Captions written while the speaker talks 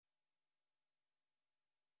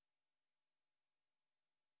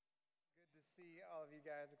see all of you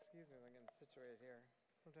guys. Excuse me, I'm getting situated here.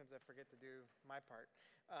 Sometimes I forget to do my part.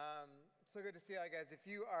 So good to see all you guys. If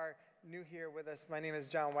you are new here with us, my name is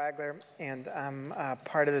John Wagler, and I'm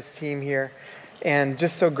part of this team here. And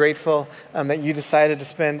just so grateful that you decided to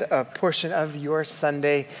spend a portion of your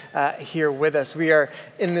Sunday here with us. We are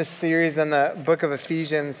in this series on the book of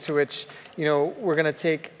Ephesians, to which we're going to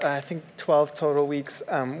take, I think, 12 total weeks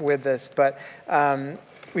with this. But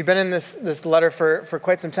we've been in this letter for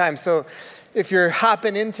quite some time. So if you're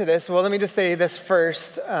hopping into this, well, let me just say this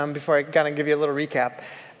first before I kind of give you a little recap.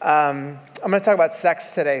 I'm going to talk about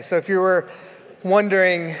sex today. So if you were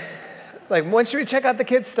wondering, when should we check out the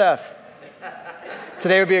kids' stuff?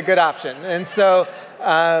 Today would be a good option. And so,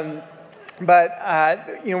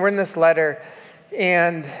 we're in this letter,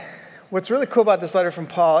 and what's really cool about this letter from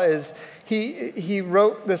Paul is he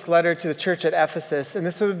wrote this letter to the church at Ephesus, and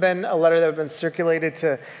this would have been a letter that would have been circulated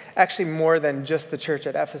to actually more than just the church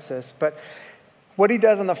at Ephesus. But what he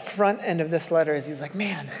does on the front end of this letter is he's like,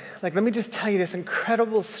 let me just tell you this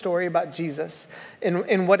incredible story about Jesus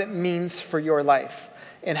and what it means for your life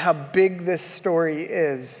and how big this story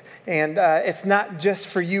is. And it's not just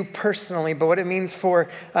for you personally, but what it means for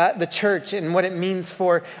the church and what it means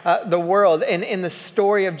for the world, and in the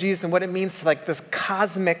story of Jesus and what it means to this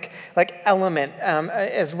cosmic element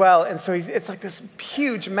as well. And so it's this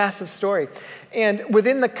huge, massive story. And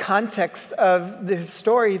within the context of this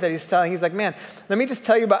story that he's telling, he's like, let me just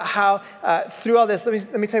tell you about how through all this,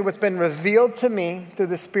 let me tell you what's been revealed to me through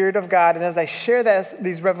the Spirit of God. And as I share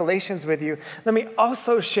these revelations with you, let me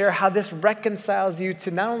also share how this reconciles you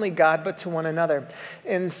to not only God, but to one another.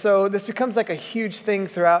 And so this becomes a huge thing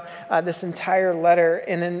throughout this entire letter.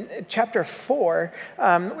 And in chapter 4,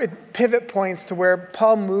 it pivot points to where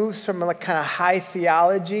Paul moves from kind of high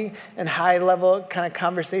theology and high level kind of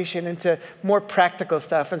conversation into more practical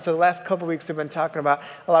stuff. And so the last couple of weeks we've been talking about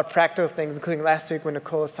a lot of practical things, including last week when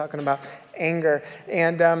Nicole was talking about anger.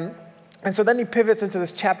 And so then he pivots into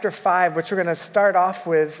this chapter 5, which we're going to start off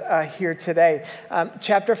with here today.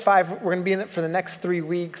 Chapter 5, we're going to be in it for the next 3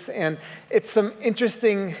 weeks, and it's some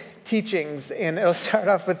interesting teachings, and it'll start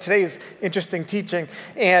off with today's interesting teaching,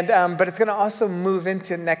 but it's going to also move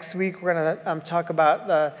into next week. We're going to talk about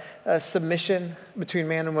the submission between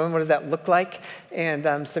man and woman. What does that look like? And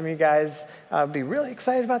some of you guys be really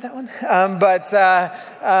excited about that one. And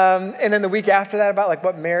then the week after that about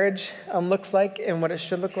what marriage looks like and what it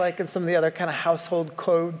should look like, and some of the other kind of household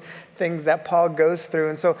code things that Paul goes through.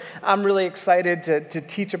 And so I'm really excited to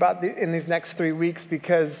teach about in these next 3 weeks,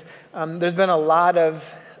 because there's been a lot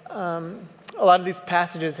of these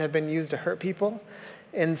passages have been used to hurt people.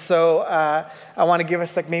 And so I want to give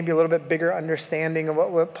us maybe a little bit bigger understanding of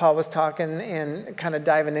what Paul was talking and kind of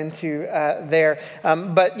diving into there.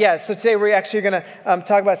 So today we're actually going to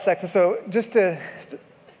talk about sex. And so just to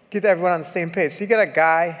get everyone on the same page. So you get a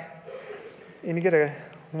guy and you get a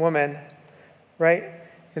woman, right?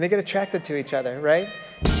 And they get attracted to each other, right?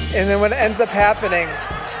 And then what ends up happening...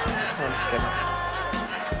 Oh, I'm just kidding.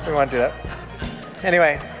 We don't want to do that.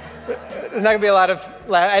 Anyway... There's not going to be a lot of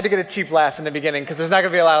I had to get a cheap laugh in the beginning because there's not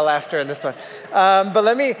going to be a lot of laughter in this one. But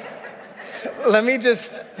let me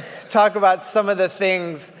just talk about some of the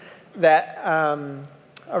things that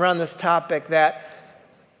around this topic that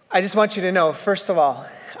I just want you to know. First of all,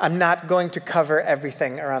 I'm not going to cover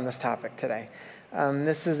everything around this topic today.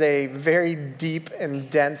 This is a very deep and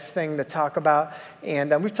dense thing to talk about,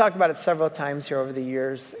 and we've talked about it several times here over the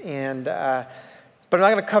years, but I'm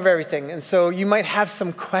not going to cover everything. And so you might have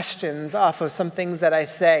some questions off of some things that I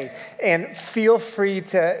say. And feel free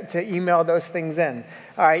to email those things in.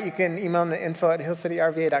 All right, you can email them to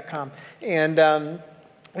info@hillcityrva.com.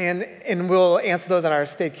 And we'll answer those on our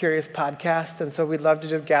Stay Curious podcast. And so we'd love to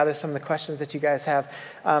just gather some of the questions that you guys have.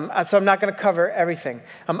 So I'm not going to cover everything.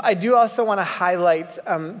 I do also want to highlight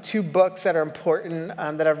 2 books that are important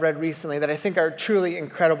that I've read recently that I think are truly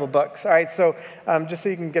incredible books. All right, so just so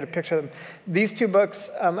you can get a picture of them. These 2 books,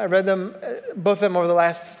 I read them, both of them over the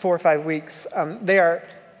last 4 or 5 weeks. They are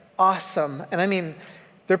awesome. And I mean,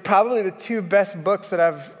 they're probably the 2 best books that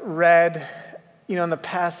I've read, in the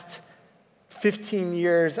past 15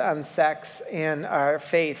 years on sex and our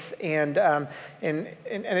faith, and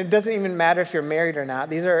it doesn't even matter if you're married or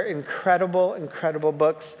not. These are incredible, incredible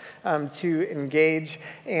books to engage,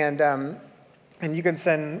 and you can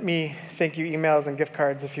send me thank you emails and gift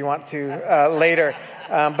cards if you want to later,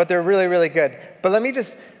 but they're really, really good. But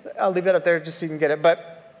I'll leave that up there just so you can get it.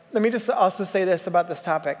 But let me just also say this about this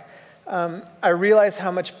topic. I realize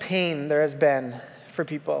how much pain there has been for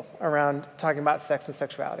people around talking about sex and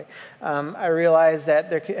sexuality. I realize that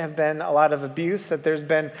there have been a lot of abuse, that there's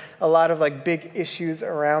been a lot of like big issues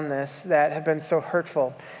around this that have been so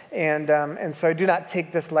hurtful. And so I do not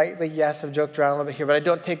take this lightly. Yes, I've joked around a little bit here, but I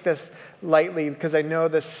don't take this lightly because I know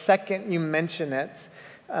the second you mention it,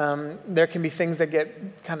 there can be things that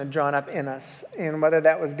get kind of drawn up in us. And whether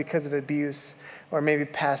that was because of abuse or maybe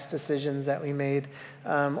past decisions that we made,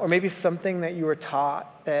 or maybe something that you were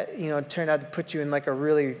taught that, turned out to put you in like a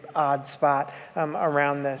really odd spot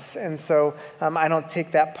around this. And so I don't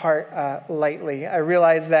take that part lightly. I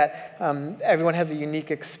realize that everyone has a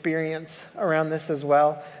unique experience around this as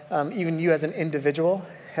well. Even you as an individual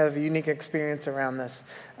have a unique experience around this.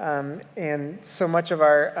 And so much of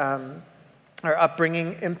our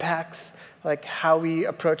upbringing impacts like how we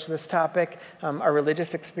approach this topic. Our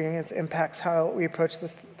religious experience impacts how we approach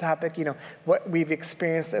this topic. What we've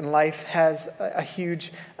experienced in life has a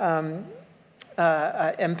huge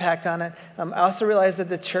impact on it. I also realize that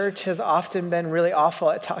the church has often been really awful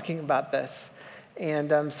at talking about this.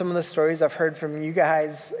 And some of the stories I've heard from you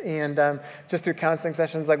guys and just through counseling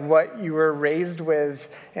sessions, like what you were raised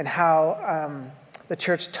with and how the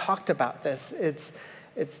church talked about this, it's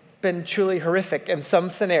been truly horrific in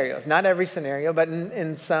some scenarios. Not every scenario, but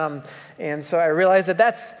in some. And so I realize that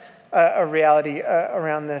that's a reality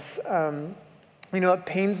around this. It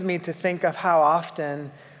pains me to think of how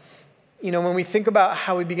often, when we think about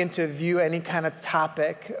how we begin to view any kind of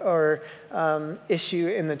topic or issue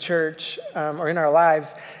in the church or in our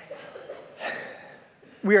lives,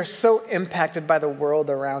 we are so impacted by the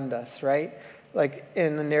world around us, right? Like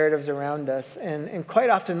in the narratives around us. And quite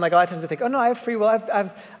often, like a lot of times I think, oh no, I have free will.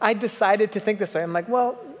 I decided to think this way. I'm like,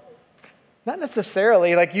 well, not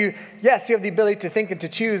necessarily. Like yes, you have the ability to think and to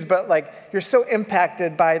choose, but like you're so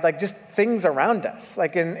impacted by like just things around us,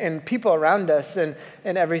 like in people around us and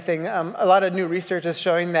everything. A lot of new research is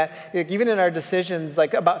showing that even in our decisions,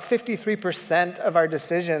 like about 53% of our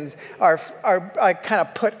decisions are kind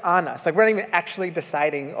of put on us. Like we're not even actually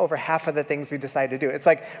deciding over half of the things we decide to do. It's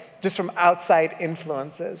like just from outside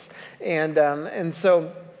influences. And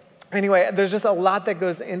so anyway, there's just a lot that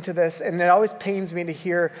goes into this, and it always pains me to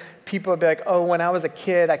hear people be like, oh, when I was a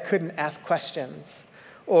kid, I couldn't ask questions.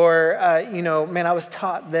 Or, man, I was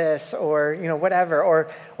taught this, or, whatever.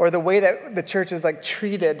 Or the way that the church has, like,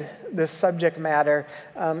 treated this subject matter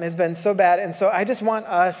has been so bad. And so I just want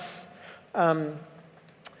us to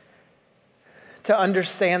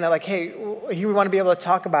understand that, like, hey, we want to be able to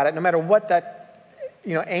talk about it, no matter what that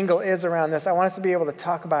angle is around this. I want us to be able to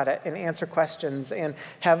talk about it and answer questions and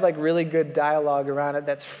have like really good dialogue around it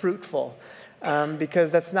that's fruitful, because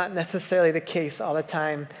that's not necessarily the case all the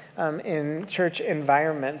time in church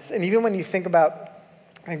environments. And even when you think about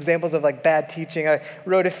examples of like bad teaching, I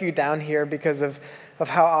wrote a few down here because of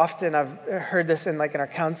how often I've heard this in our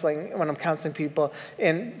counseling, when I'm counseling people.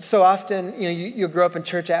 And so often, you grow up in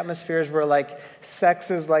church atmospheres where like sex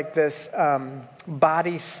is like this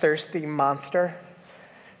body-thirsty monster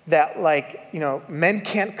that like, men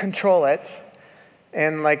can't control it,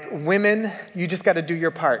 and like women, you just got to do your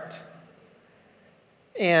part.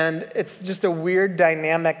 And it's just a weird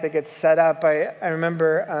dynamic that gets set up. I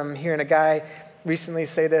remember hearing a guy recently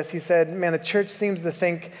say this. He said, man, the church seems to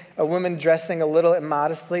think a woman dressing a little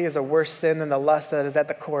immodestly is a worse sin than the lust that is at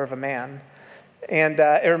the core of a man. And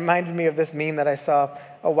it reminded me of this meme that I saw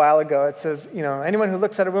a while ago. It says, anyone who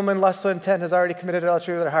looks at a woman lustful intent has already committed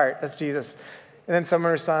adultery with their heart. That's Jesus. And then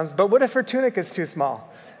someone responds, but what if her tunic is too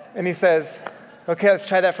small? And he says, okay, let's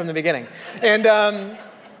try that from the beginning. And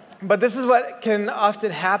but this is what can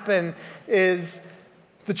often happen is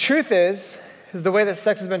the truth is the way that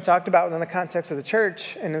sex has been talked about within the context of the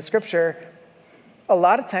church and in Scripture, a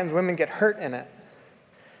lot of times women get hurt in it.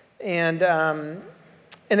 And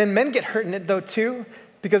then men get hurt in it though too,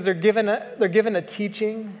 because they're given a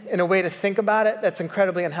teaching and a way to think about it that's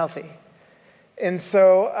incredibly unhealthy. And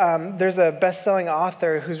so there's a best-selling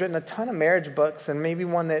author who's written a ton of marriage books, and maybe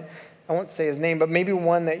one that, I won't say his name, but maybe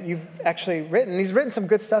one that you've actually written. He's written some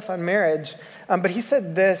good stuff on marriage, but he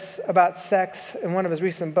said this about sex in one of his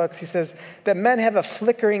recent books. He says that men have a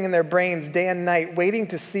flickering in their brains day and night waiting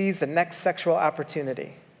to seize the next sexual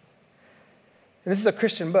opportunity. And this is a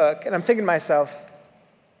Christian book, and I'm thinking to myself,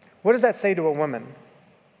 what does that say to a woman?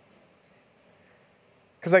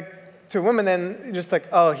 Because like to a woman then, you're just like,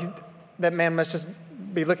 oh, that man must just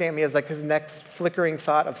be looking at me as like his next flickering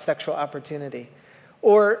thought of sexual opportunity.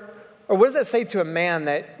 Or what does that say to a man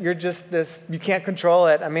that you're just this, you can't control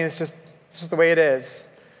it? I mean, it's just the way it is.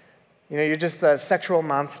 You're just a sexual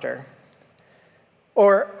monster.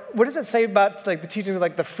 Or what does it say about like the teachings of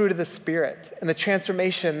like the fruit of the Spirit and the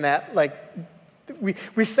transformation that like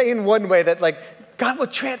we say in one way that like God will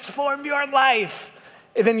transform your life.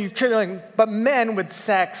 And then you're like, but men with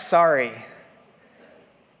sex, sorry.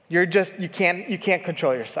 You can't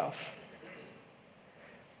control yourself.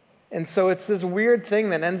 And so it's this weird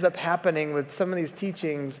thing that ends up happening with some of these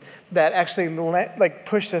teachings that actually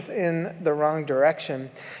push us in the wrong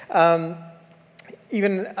direction.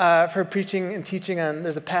 Even for preaching and teaching on,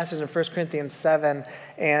 there's a passage in 1 Corinthians 7,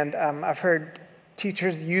 and I've heard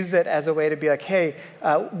teachers use it as a way to be like, hey,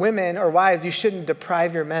 women or wives, you shouldn't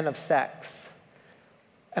deprive your men of sex.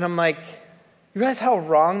 And I'm like, you realize how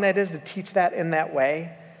wrong that is to teach that in that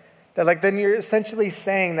way? That then you're essentially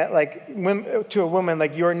saying that to a woman,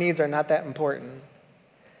 your needs are not that important.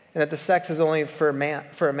 And that the sex is only for a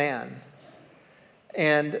man.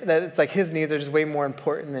 And that it's his needs are just way more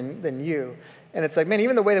important than you. And it's man,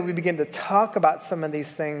 even the way that we begin to talk about some of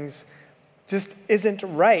these things just isn't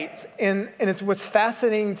right. And it's what's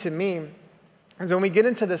fascinating to me is when we get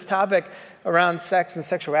into this topic around sex and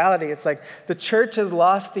sexuality, it's the church has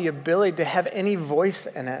lost the ability to have any voice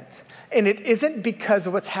in it. And it isn't because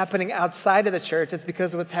of what's happening outside of the church, it's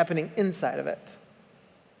because of what's happening inside of it.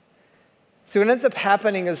 So what ends up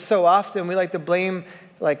happening is so often we like to blame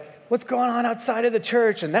what's going on outside of the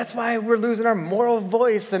church, and that's why we're losing our moral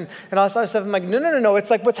voice and all this other stuff. I'm no. It's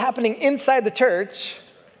what's happening inside the church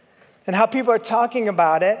and how people are talking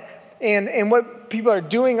about it and what people are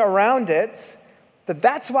doing around it,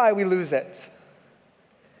 that's why we lose it.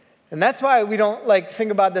 And that's why we don't think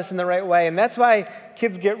about this in the right way. And that's why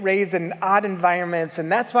kids get raised in odd environments. And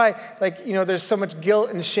that's why there's so much guilt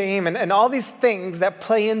and shame and all these things that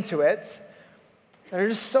play into it that are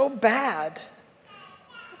just so bad.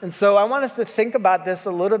 And so I want us to think about this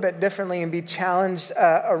a little bit differently and be challenged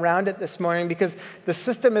around it this morning, because the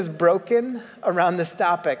system is broken around this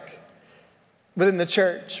topic within the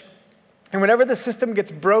church. And whenever the system gets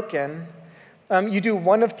broken, you do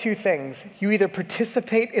one of two things. You either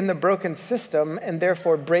participate in the broken system and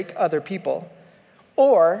therefore break other people,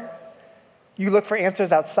 or you look for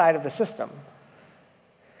answers outside of the system.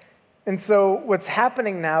 And so what's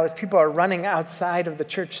happening now is people are running outside of the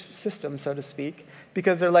church system, so to speak,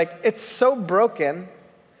 because they're it's so broken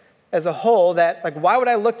as a whole that why would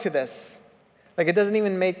I look to this? It doesn't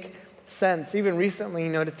even make sense. Even recently,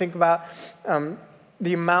 to think about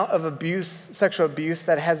the amount of abuse, sexual abuse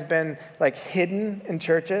that has been hidden in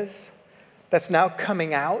churches, that's now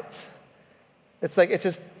coming out. It's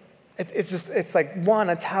one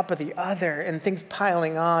on top of the other, and things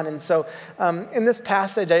piling on. And so, in this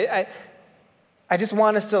passage, I just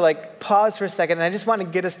want us to pause for a second, and I just want to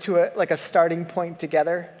get us to a starting point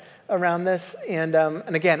together around this. And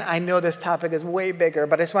again, I know this topic is way bigger,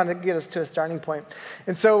 but I just wanted to get us to a starting point.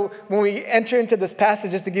 And so, when we enter into this passage,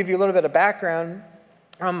 just to give you a little bit of background.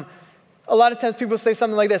 A lot of times people say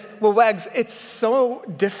something like this, well, Wags, it's so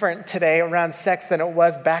different today around sex than it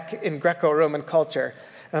was back in Greco-Roman culture.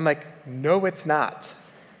 And I'm like, no, it's not.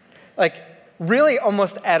 Really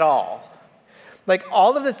almost at all.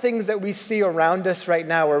 All of the things that we see around us right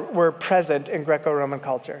now were present in Greco-Roman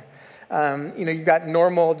culture. You've got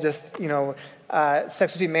normal sex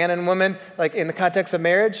between man and woman, in the context of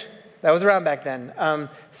marriage. That was around back then.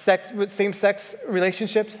 Sex with same-sex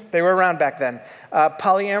relationships, they were around back then.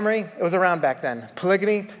 Polyamory, it was around back then.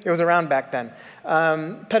 Polygamy, it was around back then.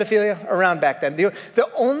 Pedophilia, around back then. The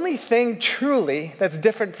only thing truly that's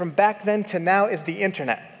different from back then to now is the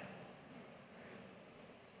internet.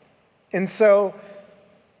 And so,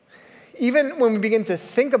 even when we begin to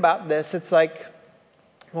think about this, it's well,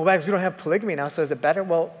 Wags, we don't have polygamy now, so is it better?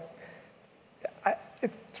 Well,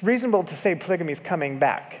 it's reasonable to say polygamy is coming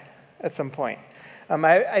back at some point.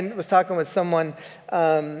 I was talking with someone,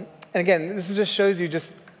 and again, this just shows you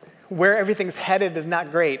just where everything's headed is not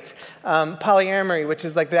great. Polyamory, which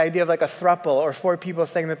is the idea of a throuple, or four people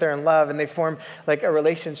saying that they're in love and they form a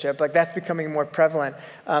relationship, that's becoming more prevalent.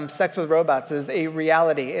 Sex with robots is a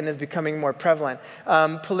reality and is becoming more prevalent.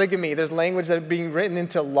 Polygamy, there's language that are being written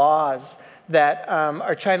into laws that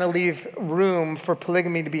are trying to leave room for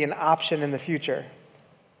polygamy to be an option in the future.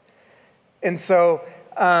 And so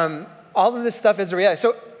all of this stuff is a reality.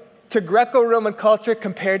 So to Greco-Roman culture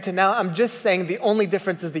compared to now, I'm just saying the only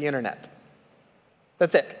difference is the internet.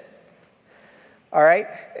 That's it. All right?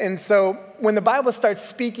 And so when the Bible starts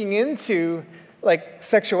speaking into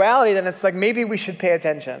sexuality, then it's maybe we should pay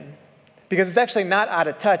attention. Because it's actually not out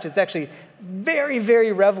of touch. It's actually very,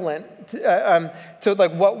 very relevant to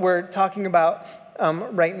what we're talking about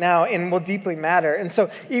right now, and will deeply matter. And so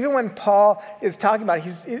even when Paul is talking about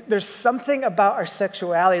it, there's something about our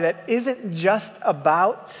sexuality that isn't just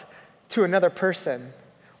about to another person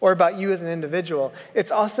or about you as an individual.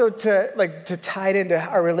 It's also to tie it into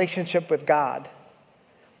our relationship with God.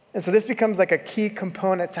 And so this becomes like a key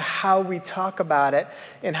component to how we talk about it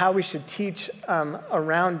and how we should teach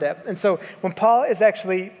around it. And so when Paul is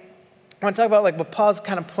actually, I want to talk about like what Paul's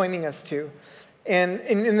kind of pointing us to. And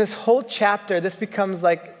in this whole chapter, this becomes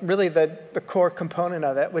like really the core component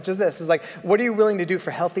of it, which is this, is like, what are you willing to do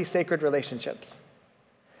for healthy, sacred relationships?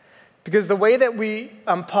 Because the way that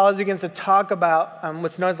Paul begins to talk about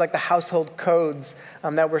what's known as like the household codes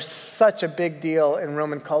that were such a big deal in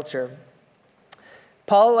Roman culture,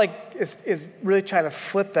 Paul is really trying to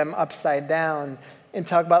flip them upside down and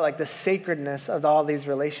talk about like the sacredness of all these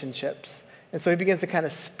relationships. And so he begins to kind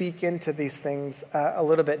of speak into these things a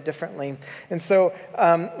little bit differently. And so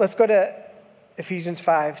let's go to Ephesians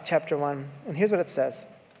 5, chapter 1. And here's what it says.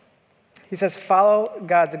 He says, follow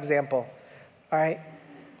God's example. All right?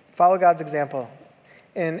 Follow God's example.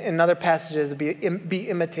 In other passages, be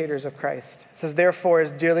imitators of Christ. It says, therefore,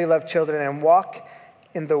 as dearly loved children, and walk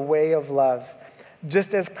in the way of love,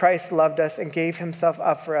 just as Christ loved us and gave himself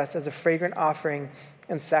up for us as a fragrant offering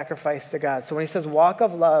and sacrifice to God. So when he says walk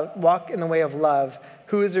in the way of love,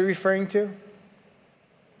 who is he referring to?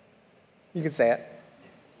 You can say it.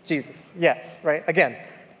 Jesus. Yes, right? Again,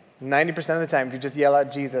 90% of the time, if you just yell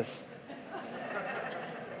out Jesus,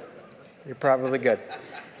 you're probably good.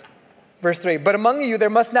 Verse 3, but among you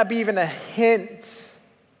there must not be even a hint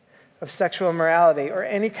of sexual immorality or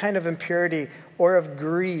any kind of impurity or of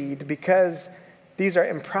greed, because these are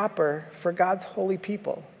improper for God's holy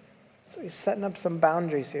people. So he's setting up some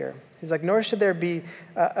boundaries here. He's like, nor should there be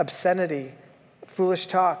obscenity, foolish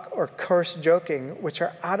talk, or coarse joking, which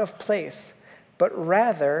are out of place, but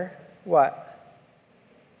rather, what?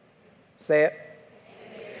 Say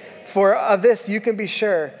it. For of this you can be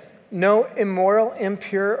sure, no immoral,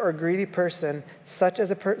 impure, or greedy person, such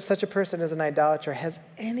a person as an idolater, has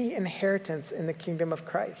any inheritance in the kingdom of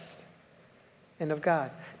Christ and of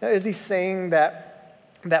God. Now, is he saying that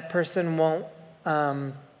that person won't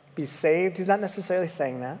be saved? He's not necessarily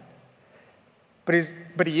saying that.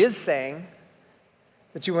 But he is saying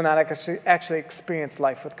that you will not actually experience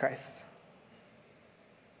life with Christ.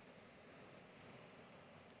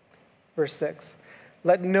 Verse 6,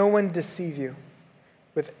 let no one deceive you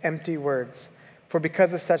with empty words, for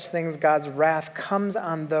because of such things God's wrath comes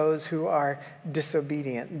on those who are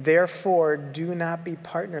disobedient. Therefore, do not be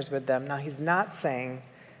partners with them. Now, he's not saying,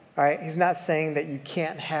 all right, he's not saying that you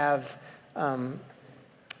can't have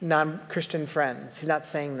non-Christian friends. He's not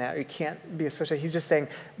saying that, or you can't be associated. He's just saying,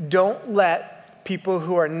 don't let people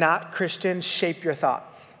who are not Christian shape your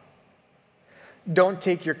thoughts. Don't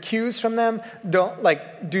take your cues from them.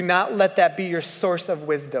 Do not let that be your source of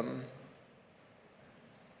wisdom.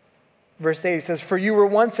 Verse 8, he says, for you were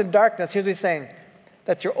once in darkness. Here's what he's saying.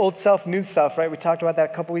 That's your old self, new self, right? We talked about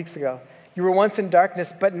that a couple weeks ago. You were once in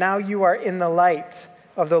darkness, but now you are in the light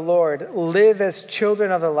of the Lord. Live as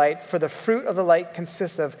children of the light, for the fruit of the light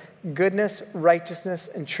consists of goodness, righteousness,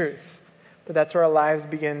 and truth. But that's where our lives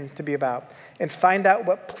begin to be about. And find out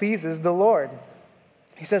what pleases the Lord.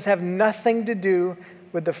 He says, have nothing to do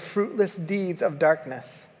with the fruitless deeds of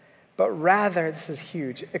darkness, but rather, this is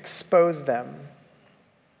huge, expose them.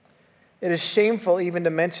 It is shameful even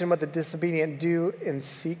to mention what the disobedient do in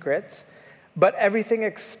secret, but everything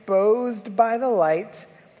exposed by the light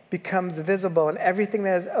becomes visible, and everything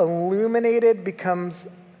that is illuminated becomes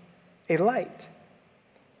a light.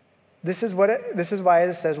 This is why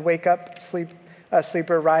it says, wake up,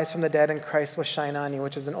 sleeper, rise from the dead, and Christ will shine on you,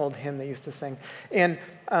 which is an old hymn they used to sing. And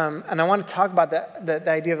I want to talk about the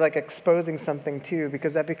idea of like exposing something too,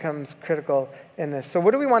 because that becomes critical in this. So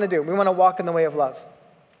what do we want to do? We want to walk in the way of love.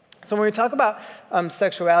 So when we talk about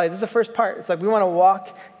sexuality, this is the first part. It's like we want to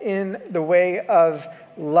walk in the way of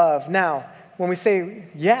love. Now, when we say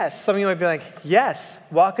yes, some of you might be like, yes,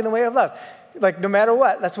 walk in the way of love. Like no matter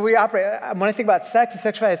what, that's what we operate. When I think about sex and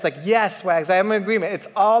sexuality, it's like, yes, Wags, I am in agreement. It's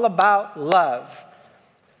all about love.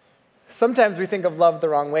 Sometimes we think of love the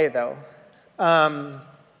wrong way, though. I'm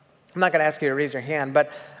not going to ask you to raise your hand,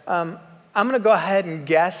 but I'm going to go ahead and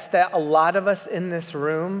guess that a lot of us in this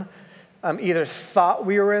room either thought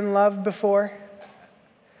we were in love before,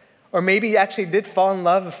 or maybe actually did fall in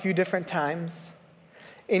love a few different times.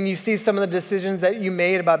 And you see some of the decisions that you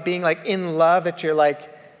made about being like in love that you're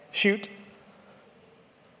like, shoot.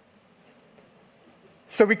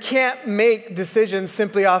 So we can't make decisions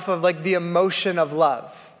simply off of like the emotion of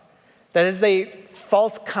love. That is a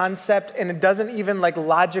false concept, and it doesn't even like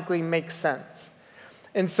logically make sense.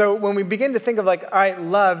 And so when we begin to think of like, all right,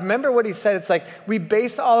 love, remember what he said, it's like we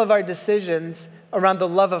base all of our decisions around the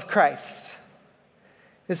love of Christ.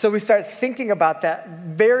 And so we start thinking about that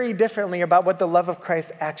very differently about what the love of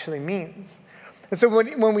Christ actually means. And so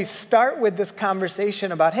when we start with this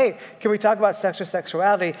conversation about, hey, can we talk about sex or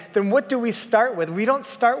sexuality, then what do we start with? We don't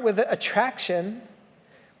start with attraction.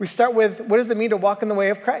 We start with, what does it mean to walk in the way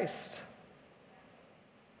of Christ?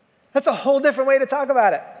 That's a whole different way to talk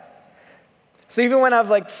about it. So even when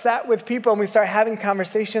I've sat with people and we start having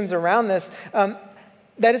conversations around this,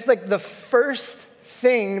 that is the first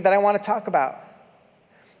thing that I want to talk about.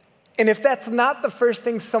 And if that's not the first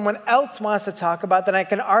thing someone else wants to talk about, then I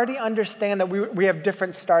can already understand that we have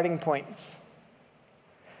different starting points.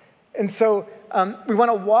 And so we want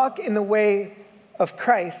to walk in the way of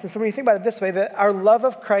Christ. And so when you think about it this way, that our love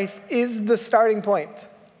of Christ is the starting point.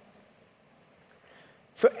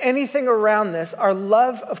 So anything around this, our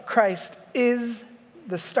love of Christ is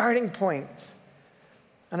the starting point.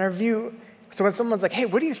 And our view, so when someone's like, hey,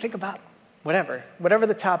 what do you think about whatever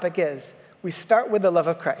the topic is, we start with the love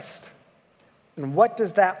of Christ. And what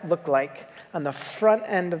does that look like on the front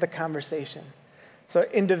end of the conversation? So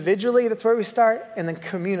individually, that's where we start, and then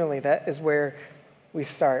communally, that is where we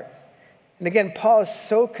start. And again, Paul is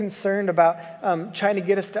so concerned about trying to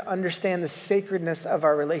get us to understand the sacredness of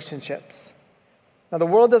our relationships. Now, the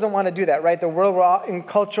world doesn't want to do that, right? The world, in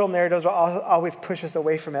cultural narratives, will always push us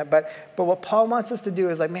away from it. But what Paul wants us to do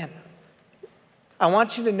is man, I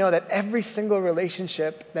want you to know that every single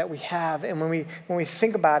relationship that we have, and when we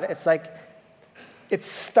think about it, it's it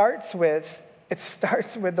starts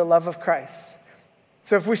with the love of Christ.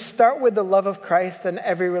 So if we start with the love of Christ, then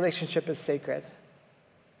every relationship is sacred.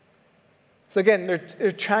 So again,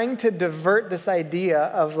 they're trying to divert this idea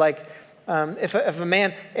of if a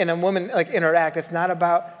man and a woman interact, it's not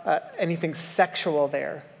about anything sexual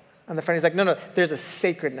there. On the front, he's no, there's a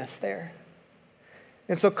sacredness there.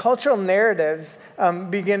 And so cultural narratives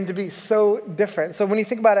begin to be so different. So when you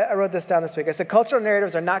think about it, I wrote this down this week. I said, cultural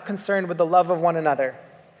narratives are not concerned with the love of one another.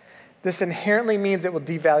 This inherently means it will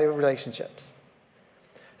devalue relationships.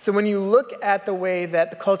 So when you look at the way that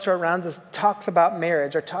the culture around us talks about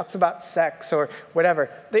marriage or talks about sex or whatever,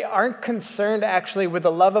 they aren't concerned actually with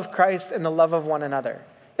the love of Christ and the love of one another.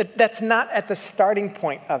 That's not at the starting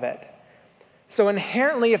point of it. So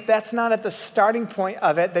inherently, if that's not at the starting point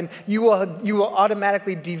of it, then you will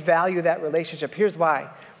automatically devalue that relationship. Here's why.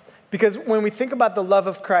 Because when we think about the love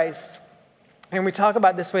of Christ, and we talk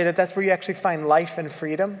about this way, that's where you actually find life and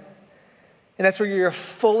freedom, and that's where you're your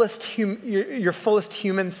fullest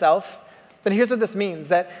human self, then here's what this means,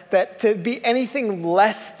 that to be anything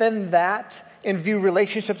less than that and view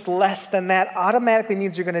relationships less than that automatically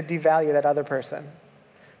means you're going to devalue that other person.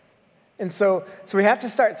 And so we have to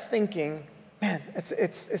start thinking, man,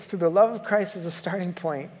 it's through the love of Christ as a starting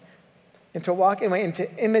point, and to walk in way and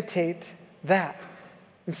to imitate that.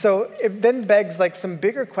 And so it then begs some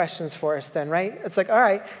bigger questions for us then, right? It's all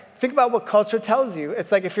right, think about what culture tells you.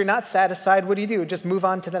 It's if you're not satisfied, what do? Just move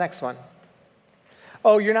on to the next one.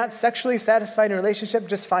 Oh, you're not sexually satisfied in a relationship,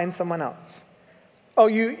 just find someone else. Oh,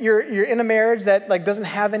 you're in a marriage that doesn't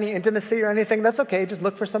have any intimacy or anything, that's okay, just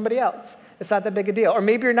look for somebody else. It's not that big a deal. Or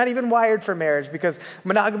maybe you're not even wired for marriage because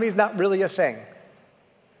monogamy is not really a thing.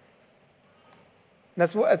 And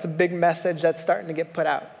that's a big message that's starting to get put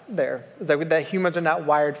out there, that humans are not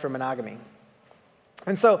wired for monogamy.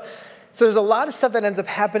 And so there's a lot of stuff that ends up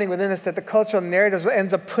happening within us that the cultural narrative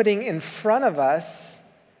ends up putting in front of us,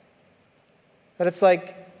 that it's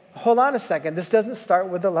hold on a second, this doesn't start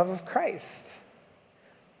with the love of Christ.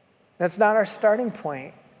 That's not our starting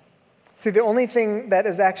point. See, the only thing that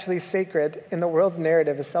is actually sacred in the world's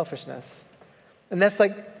narrative is selfishness. And that's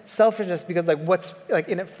selfishness because what's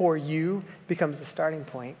in it for you becomes the starting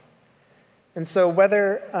point. And so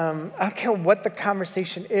whether, I don't care what the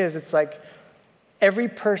conversation is, it's every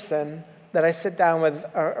person that I sit down with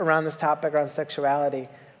around this topic, around sexuality,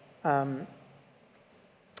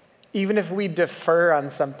 even if we defer on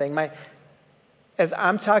something, as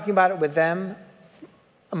I'm talking about it with them,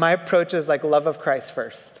 my approach is love of Christ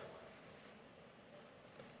first.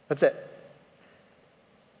 That's it.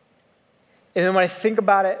 And then when I think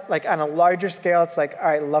about it on a larger scale, it's all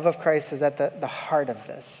right, love of Christ is at the heart of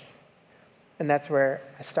this. And that's where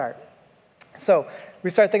I start. So we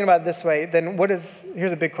start thinking about it this way, then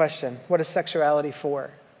here's a big question. What is sexuality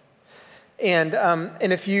for? And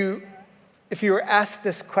if you were asked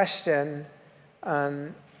this question,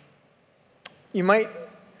 you might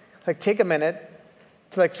take a minute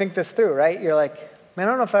to think this through, right? You're man, I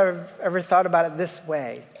don't know if I've ever thought about it this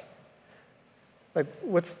way.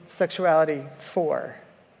 What's sexuality for?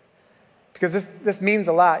 Because this means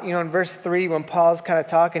a lot. In verse 3, when Paul's kind of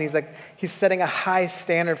talking, he's setting a high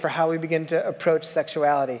standard for how we begin to approach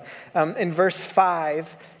sexuality. In verse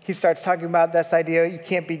 5, he starts talking about this idea, you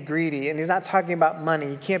can't be greedy. And he's not talking about money.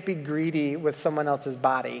 You can't be greedy with someone else's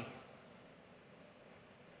body.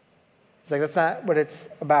 He's like, that's not what it's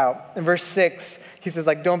about. In verse 6, he says,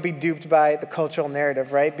 like, don't be duped by the cultural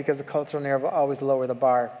narrative, right? Because the cultural narrative will always lower the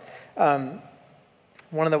bar. One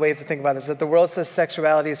of the ways to think about this is that the world says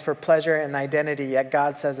sexuality is for pleasure and identity, yet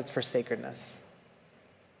God says it's for sacredness.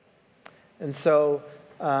 And so,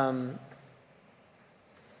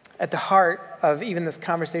 at the heart of even this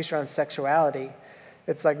conversation around sexuality,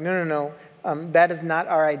 it's like, no, that is not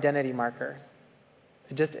our identity marker.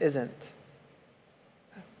 It just isn't.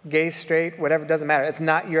 Gay, straight, whatever, doesn't matter. It's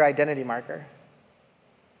not your identity marker.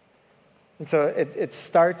 And so it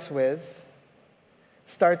starts with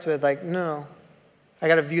like, no, I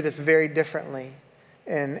got to view this very differently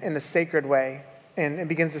in a sacred way. And it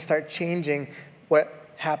begins to start changing what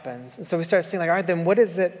happens. And so we start seeing like, all right, then what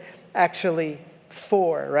is it actually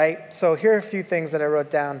for, right? So here are a few things that I wrote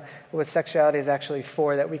down what sexuality is actually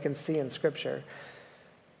for that we can see in Scripture.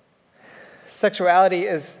 Sexuality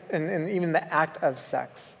is, and even the act of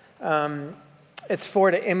sex, it's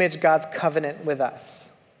for to image God's covenant with us.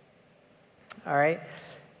 All right?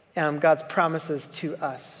 God's promises to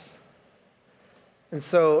us. And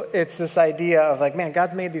so it's this idea of like, man,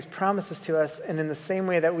 God's made these promises to us, and in the same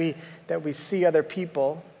way that we see other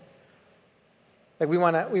people, like we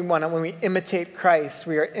want to when we imitate Christ,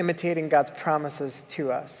 we are imitating God's promises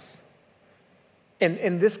to us.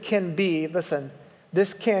 And this can be,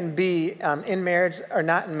 this can be in marriage or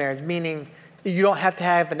not in marriage, meaning you don't have to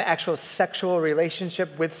have an actual sexual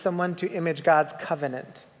relationship with someone to image God's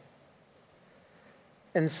covenant.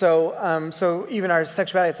 And so even our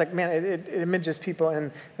sexuality, it's like, man, it images people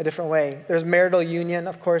in a different way. There's marital union,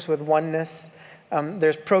 of course, with oneness.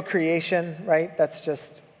 There's procreation, right? That's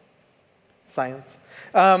just science.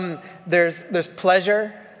 There's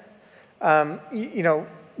pleasure.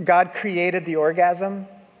 God created the orgasm.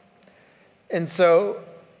 And so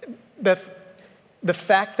that's the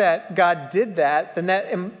fact that God did that, then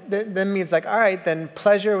that means like, all right, then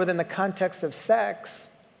pleasure within the context of sex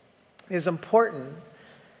is important.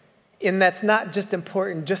 And that's not just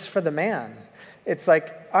important just for the man. It's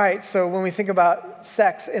like, all right, so when we think about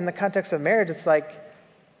sex in the context of marriage, it's like,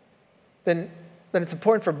 then it's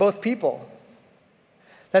important for both people.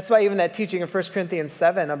 That's why even that teaching in 1 Corinthians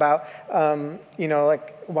 7 about,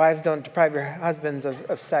 like wives don't deprive your husbands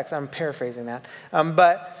of sex. I'm paraphrasing that.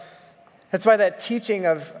 But that's why that teaching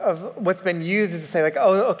of what's been used is to say like,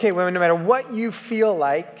 oh, okay, women, no matter what you feel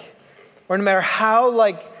like, or no matter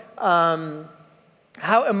how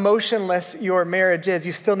emotionless your marriage is,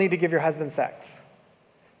 you still need to give your husband sex.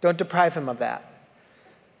 Don't deprive him of that.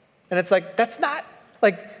 And it's like,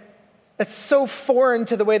 that's so foreign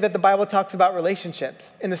to the way that the Bible talks about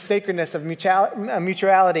relationships and the sacredness of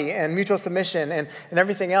mutuality and mutual submission and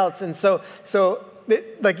everything else. And so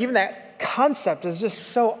even that concept is just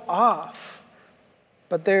so off.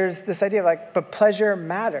 But there's this idea of like, but pleasure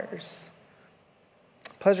matters.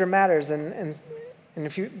 Pleasure matters, and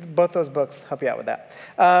if both those books help you out with that.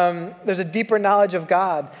 There's a deeper knowledge of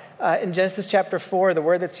God. In Genesis chapter 4, the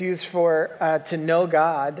word that's used for to know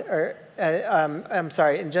God, in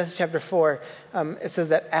Genesis chapter 4, it says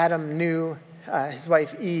that Adam knew his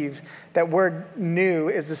wife Eve. That word knew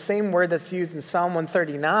is the same word that's used in Psalm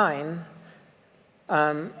 139.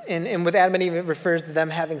 And with Adam and Eve, it refers to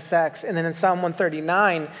them having sex. And then in Psalm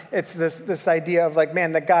 139, it's this idea of like,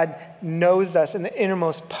 man, that God knows us in the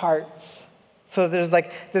innermost parts. So there's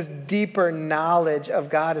like this deeper knowledge of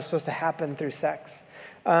God is supposed to happen through sex.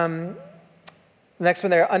 The next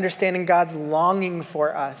one there, understanding God's longing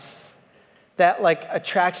for us. That like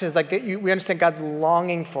attraction is like, we understand God's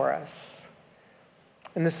longing for us.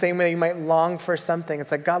 In the same way you might long for something,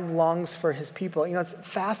 it's like God longs for his people. It's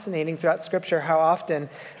fascinating throughout Scripture how often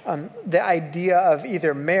the idea of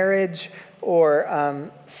either marriage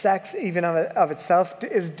or sex, even of itself,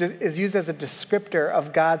 is used as a descriptor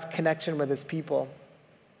of God's connection with his people.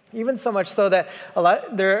 Even so much so that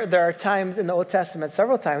there are times in the Old Testament,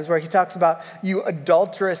 several times, where he talks about you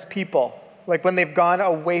adulterous people, like when they've gone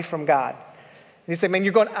away from God. And he's saying, man,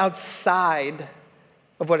 you're going outside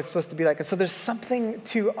of what it's supposed to be like. And so there's something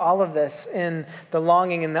to all of this in the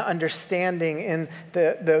longing and the understanding and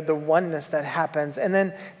the oneness that happens. And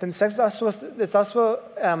then sex is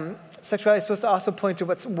sexuality is supposed to also point to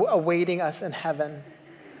what's awaiting us in heaven.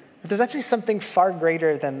 But there's actually something far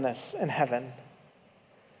greater than this in heaven.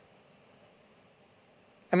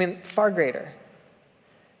 I mean, far greater.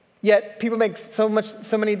 Yet people make so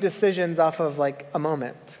many decisions off of like a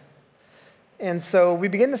moment. And so we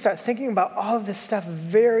begin to start thinking about all of this stuff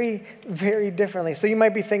very, very differently. So you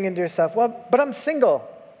might be thinking to yourself, well, but I'm single.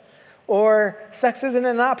 Or sex isn't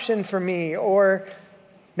an option for me. Or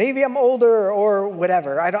maybe I'm older or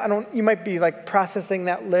whatever. I don't, you might be like processing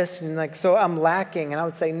that list and like, so I'm lacking. And I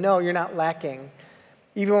would say, no, you're not lacking.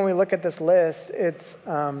 Even when we look at this list, it's,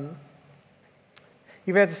 even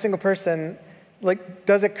as a single person, like,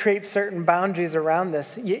 does it create certain boundaries around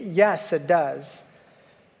this? Yes, it does.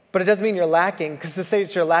 But it doesn't mean you're lacking, because to say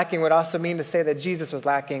that you're lacking would also mean to say that Jesus was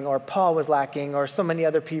lacking, or Paul was lacking, or so many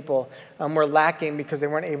other people were lacking because they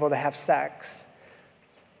weren't able to have sex.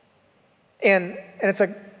 And it's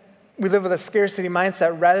like we live with a scarcity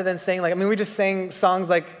mindset rather than saying, like, I mean, we just sang songs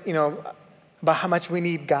like, about how much we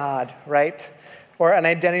need God, right? Or an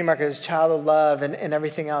identity marker is child of love and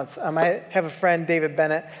everything else. I have a friend, David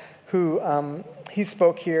Bennett, who he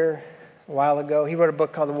spoke here a while ago. He wrote a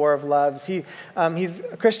book called The War of Loves. He's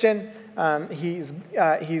a Christian. He's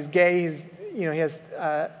gay.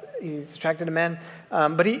 He's attracted to men,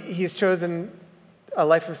 but he's chosen a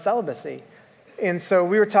life of celibacy. And so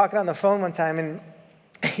we were talking on the phone one time, and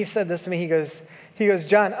he said this to me. He goes,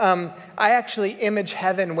 John, I actually image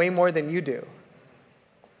heaven way more than you do.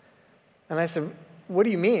 And I said, what do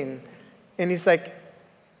you mean? And he's like,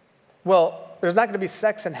 well, there's not going to be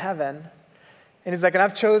sex in heaven. And he's like, and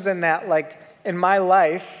I've chosen that, like, in my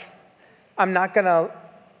life, I'm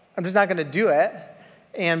just not going to do it.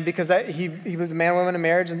 And because he was a man, woman in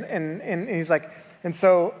marriage, and he's like, and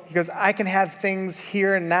so he goes, I can have things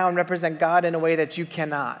here and now and represent God in a way that you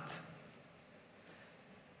cannot.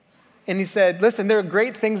 And he said, listen, there are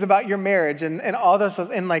great things about your marriage and all those,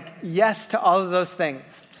 and like, yes to all of those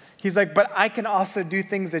things. He's like, but I can also do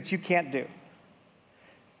things that you can't do.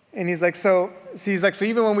 And he's like, so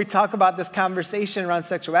even when we talk about this conversation around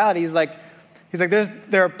sexuality, he's like,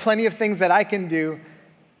 there are plenty of things that I can do,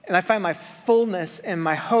 and I find my fullness and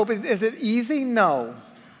my hope. Is it easy? No.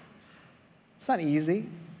 It's not easy.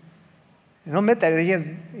 And he'll admit that.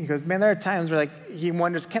 He goes, man, there are times where like he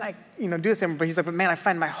wonders, can I, do this? But he's like, but man, I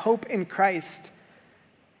find my hope in Christ,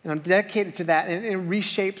 and I'm dedicated to that, and it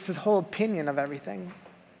reshapes his whole opinion of everything.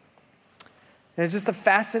 And it's just a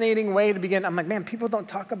fascinating way to begin. I'm like, man, people don't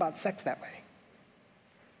talk about sex that way.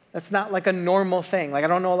 That's not like a normal thing. Like, I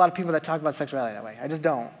don't know a lot of people that talk about sexuality that way. I just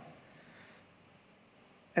don't.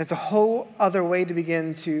 And it's a whole other way to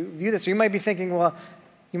begin to view this. Or you might be thinking, well,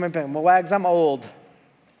 Wags, I'm old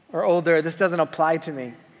or older. This doesn't apply to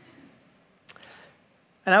me.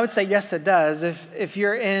 And I would say, yes, it does. If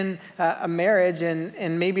you're in a marriage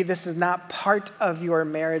and maybe this is not part of your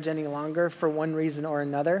marriage any longer for one reason or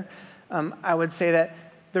another, I would say that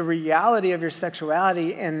the reality of your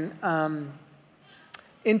sexuality and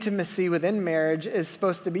intimacy within marriage is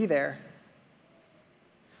supposed to be there.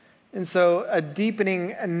 And so a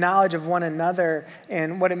deepening knowledge of one another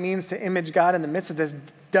and what it means to image God in the midst of this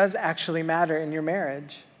does actually matter in your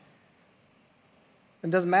marriage.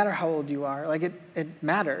 It doesn't matter how old you are. Like, it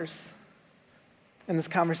matters. And this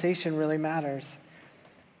conversation really matters.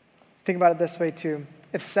 Think about it this way, too.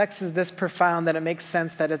 If sex is this profound, then it makes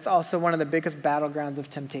sense that it's also one of the biggest battlegrounds of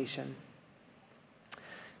temptation.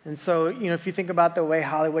 And so, if you think about the way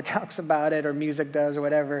Hollywood talks about it or music does or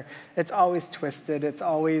whatever, it's always twisted. It's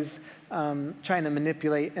always trying to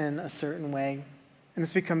manipulate in a certain way. And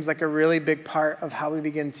this becomes like a really big part of how we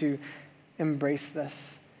begin to embrace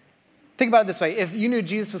this. Think about it this way. If you knew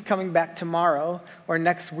Jesus was coming back tomorrow or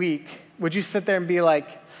next week, would you sit there and be like,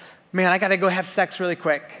 man, I got to go have sex really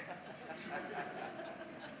quick?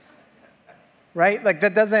 Right? Like,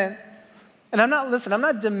 that doesn't, and I'm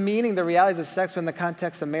not demeaning the realities of sex in the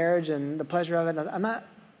context of marriage and the pleasure of it. I'm not,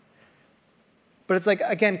 but it's like,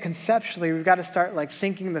 again, conceptually, we've got to start like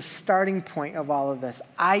thinking the starting point of all of this.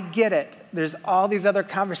 I get it. There's all these other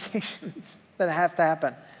conversations that have to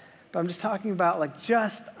happen. But I'm just talking about like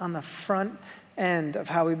just on the front end of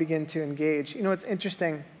how we begin to engage. It's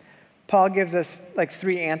interesting. Paul gives us like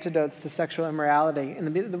 3 antidotes to sexual immorality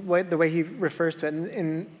in the way he refers to it.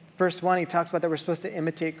 In verse 1, he talks about that we're supposed to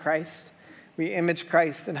imitate Christ. We image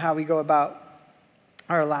Christ in how we go about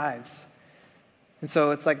our lives. And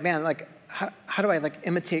so it's like, man, like, how do I like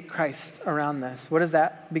imitate Christ around this? What does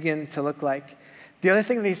that begin to look like? The other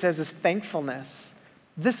thing that he says is thankfulness.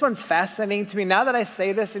 This one's fascinating to me. Now that I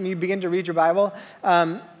say this and you begin to read your Bible,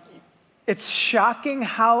 it's shocking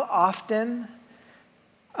how often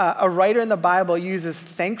a writer in the Bible uses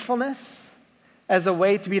thankfulness as a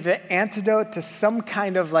way to be the antidote to some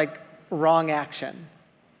kind of like wrong action.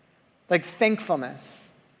 Like thankfulness.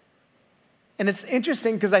 And it's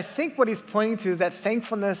interesting because I think what he's pointing to is that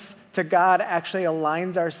thankfulness to God actually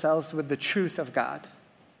aligns ourselves with the truth of God.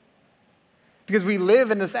 Because we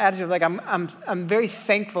live in this attitude of like, I'm very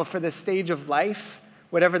thankful for this stage of life,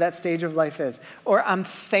 whatever that stage of life is. Or I'm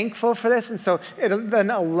thankful for this, and so it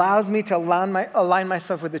then allows me to align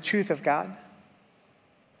myself with the truth of God.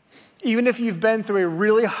 Even if you've been through a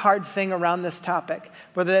really hard thing around this topic,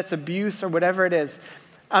 whether that's abuse or whatever it is,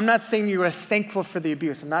 I'm not saying you are thankful for the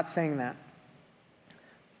abuse. I'm not saying that.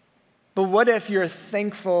 But what if you're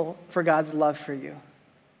thankful for God's love for you?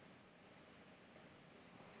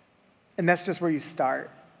 And that's just where you start.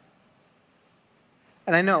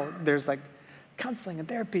 And I know there's like counseling and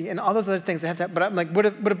therapy and all those other things that have to happen, but I'm like,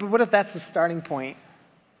 what if that's the starting point?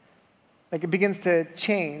 Like it begins to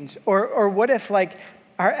change. Or what if like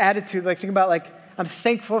our attitude, like think about like, I'm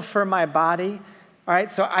thankful for my body, all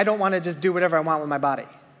right? So I don't want to just do whatever I want with my body.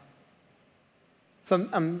 So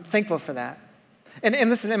I'm thankful for that. And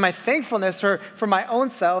listen, in my thankfulness for my own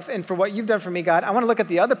self and for what you've done for me, God, I want to look at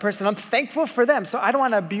the other person. I'm thankful for them. So I don't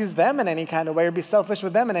want to abuse them in any kind of way or be selfish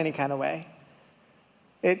with them in any kind of way.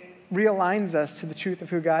 It realigns us to the truth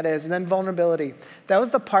of who God is. And then vulnerability. That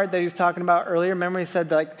was the part that he was talking about earlier. Remember he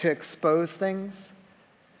said like to expose things?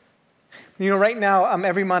 You know, right now,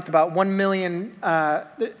 every month about 1 million,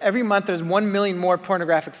 every month there's 1 million more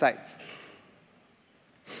pornographic sites.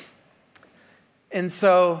 And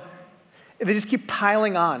so they just keep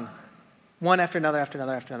piling on, one after another, after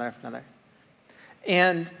another, after another, after another.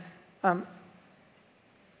 And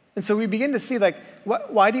so we begin to see like,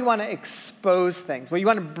 why do you want to expose things? Well, you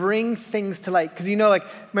want to bring things to light. Because you know, like,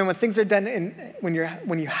 when things are done, when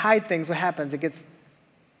you hide things, what happens?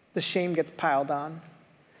 The shame gets piled on.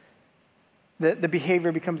 The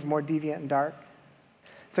behavior becomes more deviant and dark.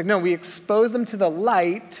 It's like, no, we expose them to the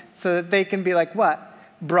light so that they can be like what?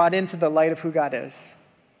 Brought into the light of who God is.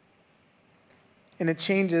 And it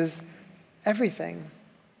changes everything.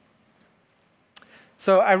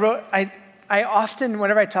 So I often,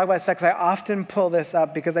 whenever I talk about sex, I often pull this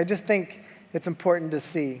up because I just think it's important to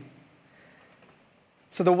see.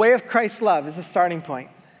 So the way of Christ's love is the starting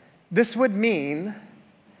point. This would mean,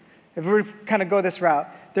 if we were to kind of go this route,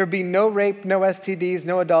 there would be no rape, no STDs,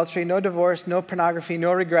 no adultery, no divorce, no pornography,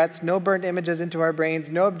 no regrets, no burned images into our brains,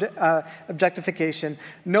 no objectification,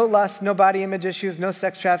 no lust, no body image issues, no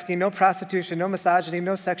sex trafficking, no prostitution, no misogyny,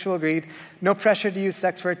 no sexual greed, no pressure to use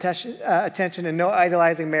sex for attention, and no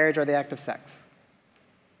idolizing marriage or the act of sex.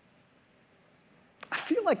 I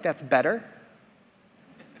feel like that's better.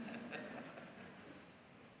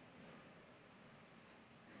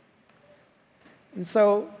 And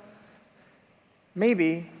so,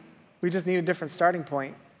 maybe we just need a different starting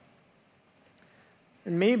point.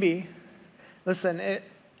 And maybe, listen,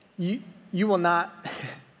 you will not,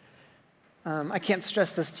 I can't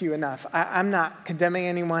stress this to you enough. I'm not condemning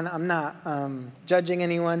anyone. I'm not judging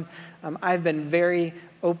anyone. I've been very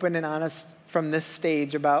open and honest from this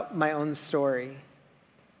stage about my own story.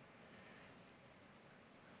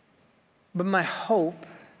 But my hope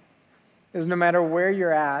is no matter where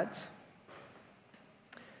you're at,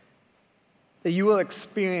 that you will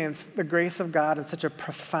experience the grace of God in such a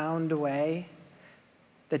profound way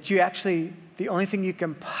that you actually, the only thing you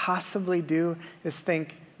can possibly do is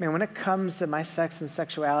think, man, when it comes to my sex and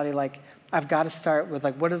sexuality, like, I've got to start with,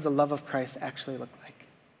 like, what does the love of Christ actually look like?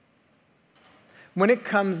 When it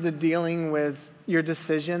comes to dealing with your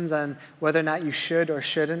decisions on whether or not you should or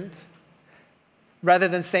shouldn't, rather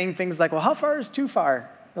than saying things like, well, how far is too far?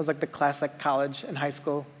 That was like the classic college and high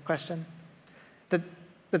school question. That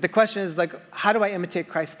the question is like, how do I imitate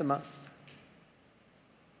Christ the most?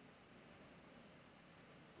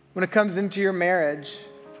 When it comes into your marriage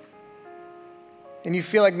and you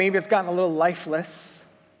feel like maybe it's gotten a little lifeless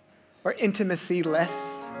or intimacy-less,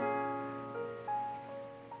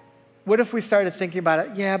 what if we started thinking about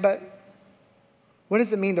it? Yeah, but what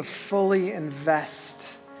does it mean to fully invest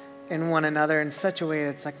in one another in such a way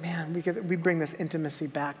that's like, man, we bring this intimacy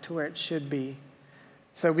back to where it should be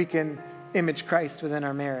so we can image Christ within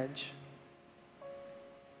our marriage?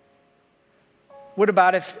 What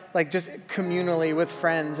about if, like, just communally with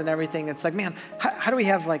friends and everything, it's like, man, how do we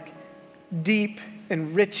have, like, deep,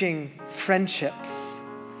 enriching friendships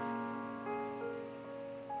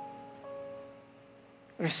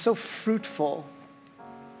that are so fruitful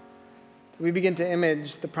that we begin to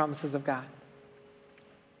image the promises of God?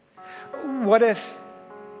 What if,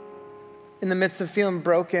 in the midst of feeling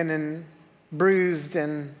broken and bruised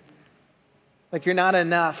and like you're not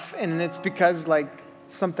enough, and it's because like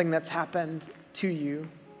something that's happened to you,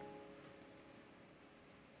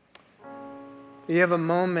 you have a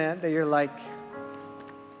moment that you're like,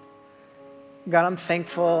 God, I'm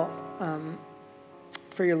thankful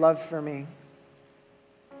for your love for me.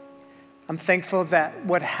 I'm thankful that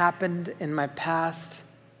what happened in my past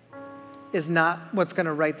is not what's going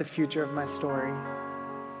to write the future of my story.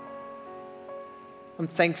 I'm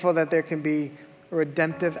thankful that there can be a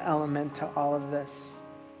redemptive element to all of this.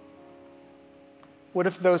 What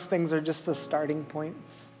if those things are just the starting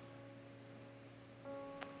points?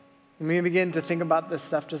 And we begin to think about this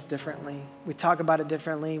stuff just differently. We talk about it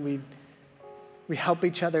differently. We help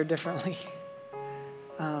each other differently.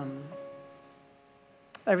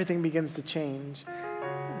 Everything begins to change.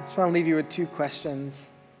 I just want to leave you with 2 questions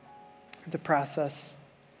to process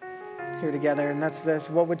here together, and that's this.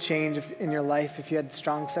 What would change in your life if you had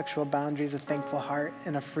strong sexual boundaries, a thankful heart,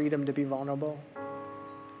 and a freedom to be vulnerable?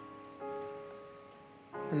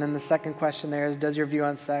 And then the second question there is, does your view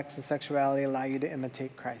on sex and sexuality allow you to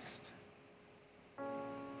imitate Christ?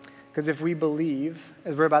 Because if we believe,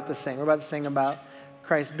 as we're about to sing about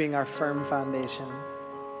Christ being our firm foundation.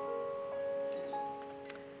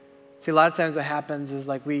 See, a lot of times what happens is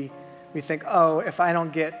like we think, oh, if I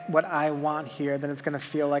don't get what I want here, then it's going to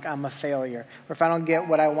feel like I'm a failure. Or if I don't get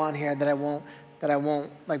what I want here, that I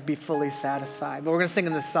won't like be fully satisfied. But we're going to sing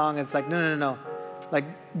in this song, it's like, no. Like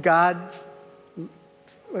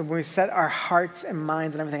when we set our hearts and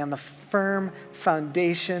minds and everything on the firm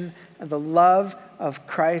foundation of the love of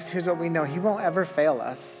Christ, here's what we know. He won't ever fail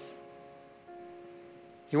us.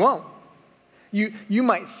 He won't. You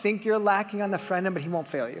might think you're lacking on the front end, but he won't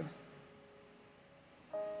fail you.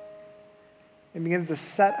 It begins to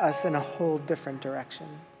set us in a whole different direction.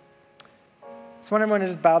 So I want everyone to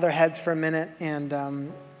just bow their heads for a minute,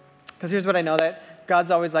 and because here's what I know, that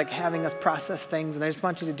God's always like having us process things, and I just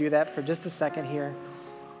want you to do that for just a second here.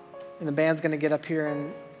 And the band's going to get up here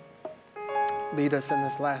and lead us in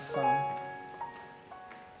this last song.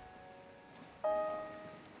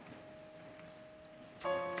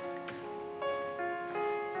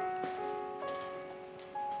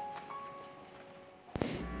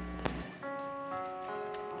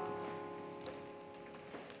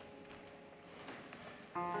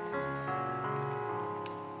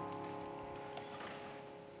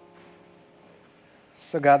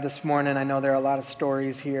 So God, this morning, I know there are a lot of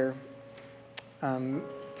stories here,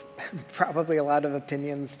 probably a lot of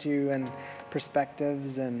opinions too, and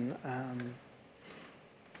perspectives, and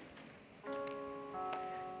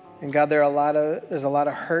God, there's a lot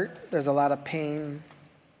of hurt, there's a lot of pain.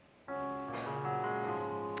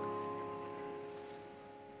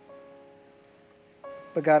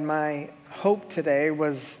 But God, my hope today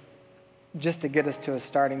was just to get us to a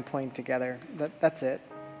starting point together. That's it.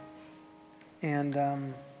 And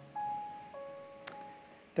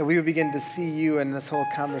that we would begin to see you in this whole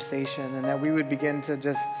conversation, and that we would begin to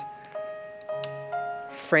just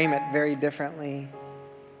frame it very differently.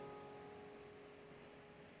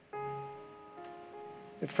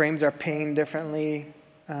 It frames our pain differently,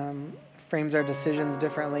 frames our decisions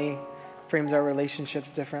differently, frames our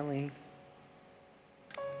relationships differently,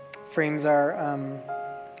 frames our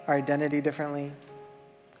identity differently.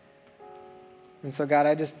 And so God,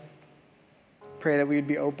 I just pray that we would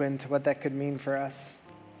be open to what that could mean for us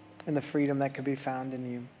and the freedom that could be found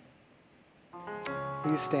in you.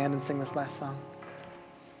 Will you stand and sing this last song?